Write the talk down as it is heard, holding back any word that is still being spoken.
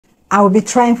I will be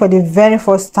trying for the very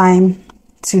first time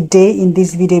today in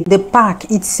this video. The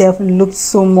pack itself looks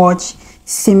so much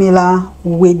similar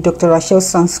with Dr. Racheal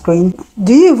sunscreen.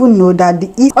 Do you even know that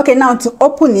okay, now to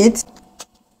open it,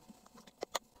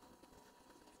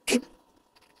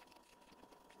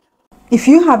 if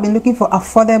you have been looking for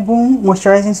affordable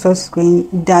moisturizing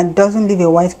sunscreen that doesn't leave a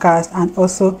white cast and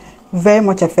also very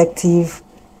much effective,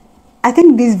 I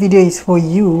think this video is for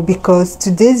you, because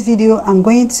today's video I'm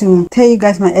going to tell you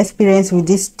guys my experience with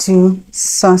these two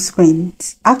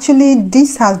sunscreens. Actually,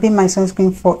 this has been my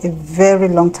sunscreen for a very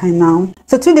long time now.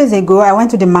 So 2 days ago I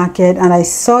went to the market and I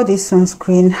saw this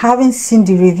sunscreen. Having seen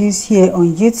the reviews here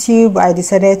on YouTube, I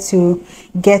decided to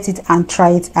get it and try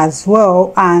it as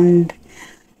well, and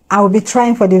I will be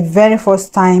trying for the very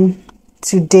first time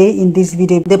today in this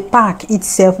video. The pack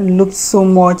itself looks so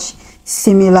much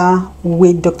similar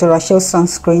with Dr. Racheal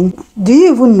sunscreen. Do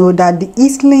you even know that the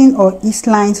Estelin or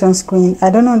Estelin sunscreen,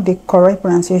 I don't know the correct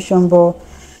pronunciation, but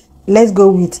let's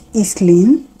go with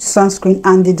Estelin sunscreen,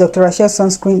 and the Dr. Racheal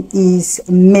sunscreen is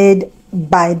made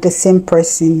by the same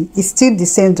person. It's still the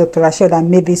same Dr. Racheal that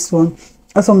made this one,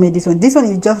 also made this one. This one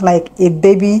is just like a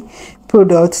baby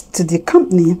product to the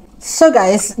company. So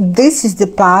guys, this is the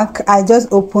pack. I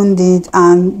just opened it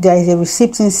and there is a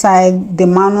receipt inside, the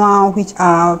manual, which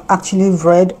I've actually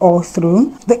read all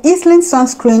through. The Estelin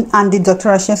sunscreen and the Dr.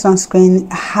 Racheal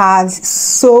sunscreen has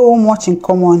so much in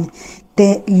common.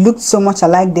 They look so much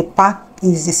alike. The pack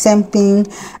is the same thing,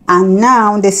 and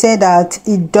now they say that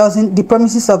it doesn't, the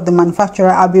promises of the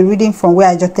manufacturer, I'll be reading from where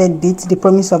I jotted it. The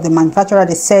promise of the manufacturer,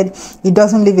 they said it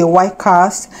doesn't leave a white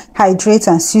cast, hydrates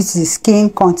and soothes the skin,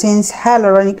 contains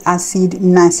hyaluronic acid,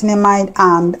 niacinamide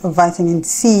and vitamin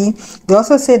C. They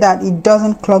also say that it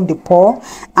doesn't clog the pore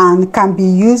and can be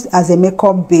used as a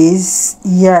makeup base.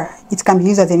 Yeah, it can be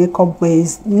used as a makeup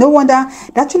base. No wonder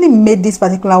they actually made this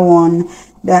particular one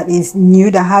that is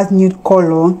nude, that has nude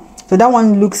color. So that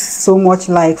one looks so much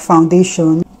like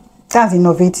foundation. That's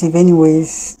innovative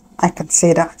anyways, I can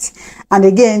say that. And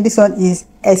again, this one is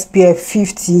SPF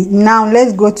 50. Now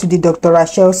let's go to the Dr.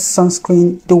 Racheal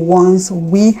sunscreen, the ones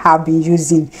we have been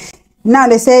using. Now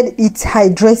they said it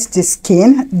hydrates the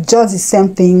skin, just the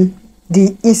same thing the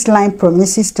Estelin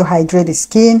promises to hydrate the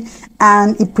skin,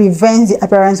 and it prevents the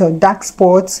appearance of dark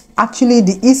spots. Actually,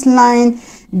 the Estelin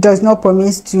does not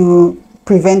promise to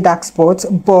prevent dark spots,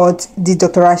 but the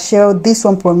Dr. Racheal, this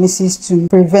one promises to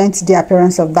prevent the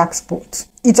appearance of dark spots.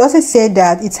 It also said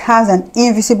that it has an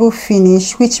invisible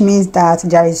finish, which means that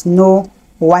there is no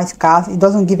white cast. It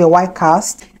doesn't give a white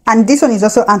cast. And this one is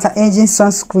also anti-aging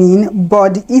sunscreen,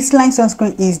 but the Estelin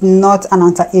sunscreen is not an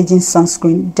anti-aging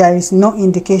sunscreen. There is no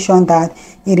indication that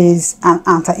it is an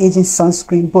anti-aging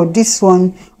sunscreen, but this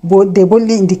one, they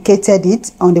boldly indicated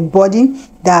it on the body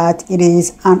that it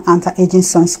is an anti-aging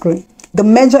sunscreen. The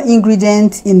major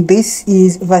ingredient in this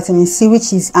is vitamin C,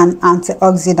 which is an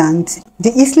antioxidant. The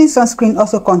Estelin sunscreen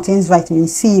also contains vitamin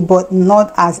C, but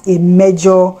not as a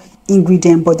major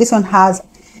ingredient. But this one has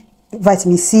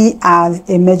vitamin C as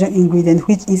a major ingredient,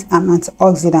 which is an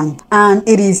antioxidant. And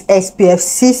it is SPF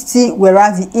 60,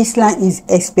 whereas the Estelin is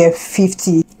SPF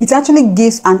 50. It actually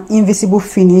gives an invisible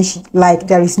finish, like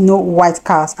there is no white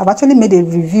cast. I've actually made a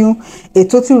review, a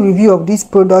total review of this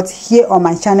product here on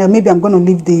my channel. Maybe I'm going to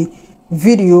leave the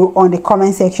video on the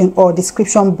comment section or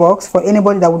description box for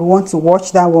anybody that would want to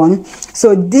watch that one.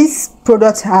 So this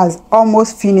product has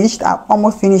almost finished. I've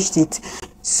almost finished it.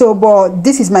 So, but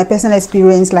this is my personal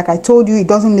experience. Like I told you, it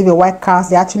doesn't leave a white cast.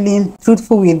 They're actually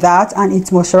truthful with that, and it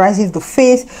moisturizes the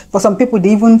face. For some people,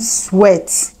 they even sweat.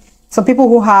 Some people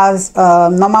who has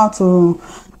normal to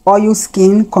oil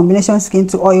skin, combination skin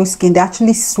to oil skin, they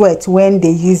actually sweat when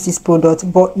they use this product.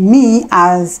 But me,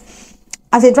 as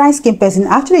a dry skin person,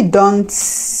 I actually don't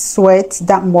sweat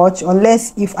that much,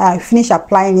 unless if I finish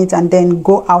applying it and then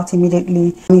go out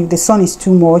immediately. If the sun is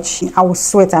too much, I will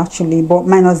sweat actually, but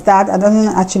minus that, I don't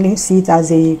actually see it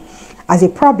as a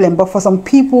problem. But for some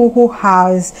people who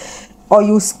has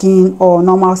oil skin or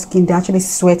normal skin, they actually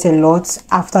sweat a lot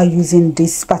after using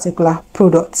this particular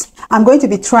product. I'm going to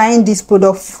be trying this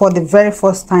product for the very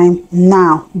first time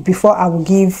now, before I will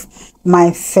give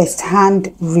my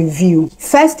first-hand review.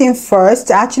 First thing first,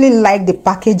 I actually like the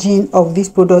packaging of this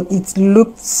product. It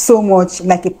looks so much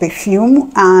like a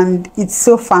perfume and it's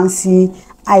so fancy.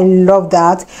 I love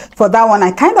that. For that one,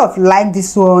 I kind of like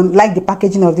this one, like the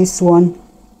packaging of this one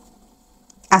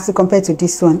as compared to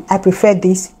this one. I prefer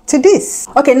this to this.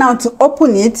 Okay, now to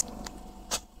open it,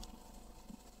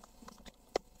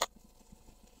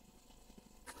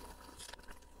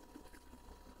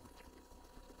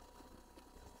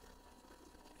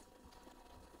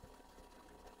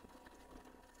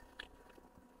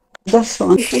 Just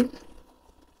one.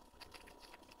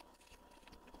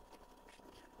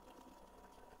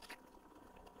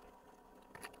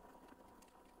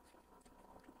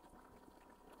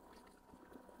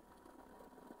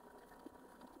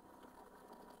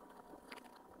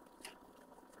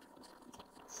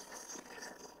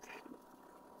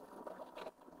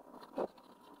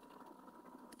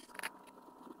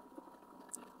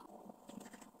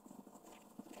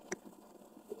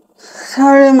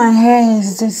 Sorry, my hair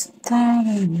is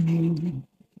disturbing me.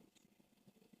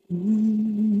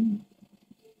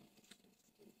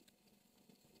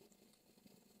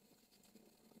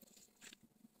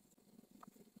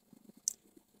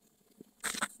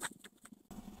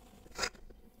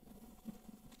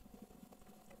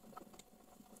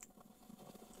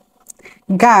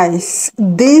 Guys,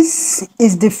 this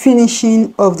is the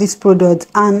finishing of this product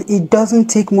and it doesn't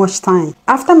take much time.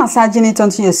 After massaging it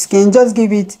onto your skin, just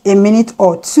give it a minute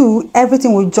or two.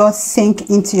 Everything will just sink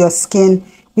into your skin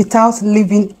without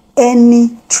leaving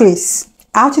any trace.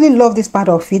 I actually love this part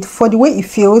of it for the way it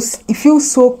feels. It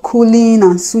feels so cooling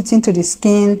and soothing to the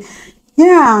skin.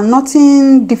 Yeah,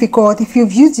 nothing difficult. If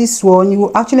you've used this one, you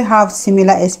will actually have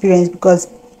similar experience, because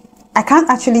I can't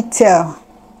actually tell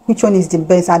which one is the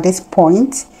best at this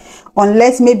point,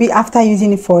 unless maybe after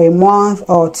using it for a month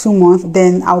or 2 months,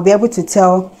 then I'll be able to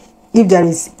tell if there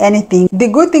is anything. The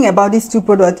good thing about these two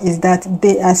products is that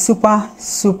they are super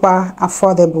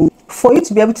affordable. For you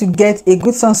to be able to get a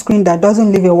good sunscreen that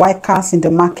doesn't leave a white cast in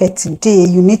the market today,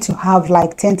 you need to have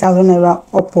like 10,000 naira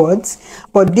upwards.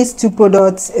 But these two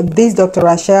products, this Dr.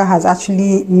 Racheal has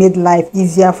actually made life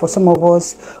easier for some of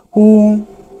us who,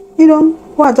 you know,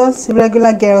 who are just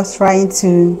regular girls trying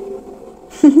to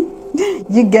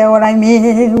you get what I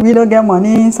mean? We don't get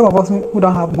money. Some of us who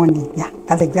don't have money. Yeah,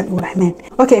 that's exactly what I meant.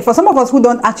 Okay, for some of us who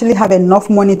don't actually have enough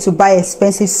money to buy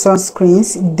expensive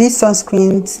sunscreens, these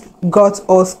sunscreens got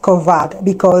us covered,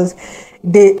 because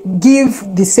they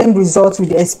give the same results with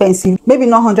the expensive. Maybe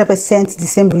not 100% the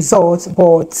same results,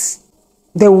 but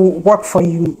they will work for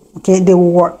you. Okay, they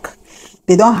will work.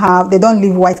 They don't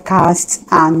leave white casts,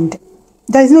 and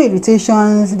there is no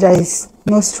irritations, there is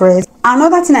no stress.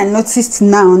 Another thing I noticed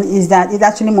now is that it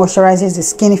actually moisturizes the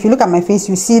skin. If you look at my face,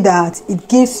 you see that it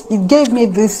gave me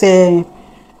this you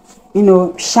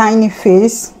know, shiny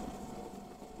face.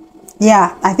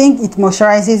 Yeah, I think it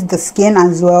moisturizes the skin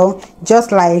as well,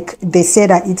 just like they say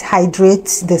that it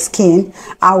hydrates the skin.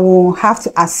 I will have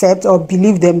to accept or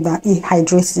believe them that it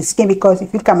hydrates the skin, because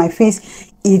if you look at my face,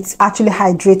 it actually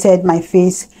hydrated my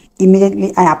face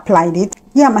immediately I applied it.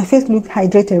 Yeah, my face looks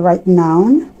hydrated right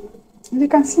now, as you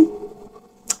can see.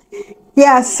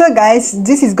 Yeah, so guys,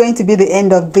 this is going to be the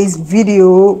end of this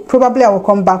video. Probably I will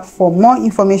come back for more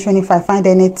information. If I find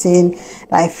anything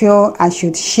that I feel I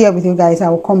should share with you guys, I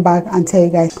will come back and tell you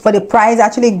guys. For the price, I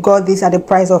actually got this at the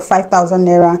price of 5,000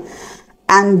 naira,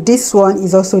 and this one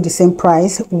is also the same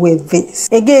price with this.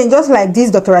 Again, just like this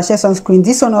Dr. Racheal sunscreen,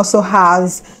 this one also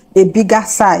has a bigger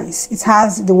size. It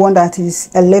has the one that is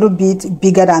a little bit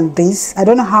bigger than this. I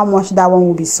don't know how much that one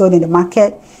will be sold in the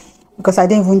market, because I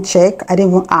didn't even check, I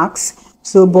didn't even ask.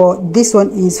 So, but this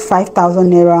one is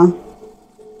 5,000 naira.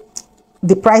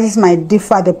 The prices might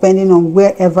differ depending on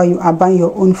wherever you are buying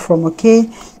your own from. Okay,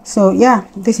 so yeah,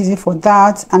 this is it for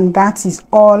that, and that is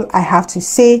all I have to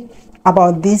say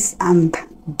about this and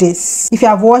this. If you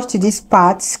have watched to this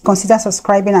part, consider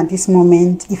subscribing at this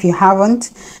moment if you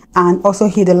haven't, and also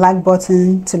hit the like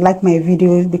button to like my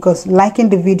videos, because liking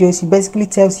the videos, it basically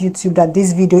tells YouTube that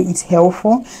this video is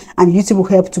helpful, and YouTube will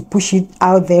help to push it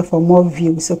out there for more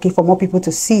views, okay, for more people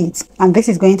to see it. And this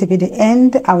is going to be the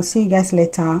end. I will see you guys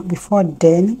later. Before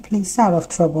then, please stay out of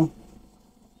trouble.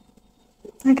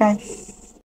 Bye guys.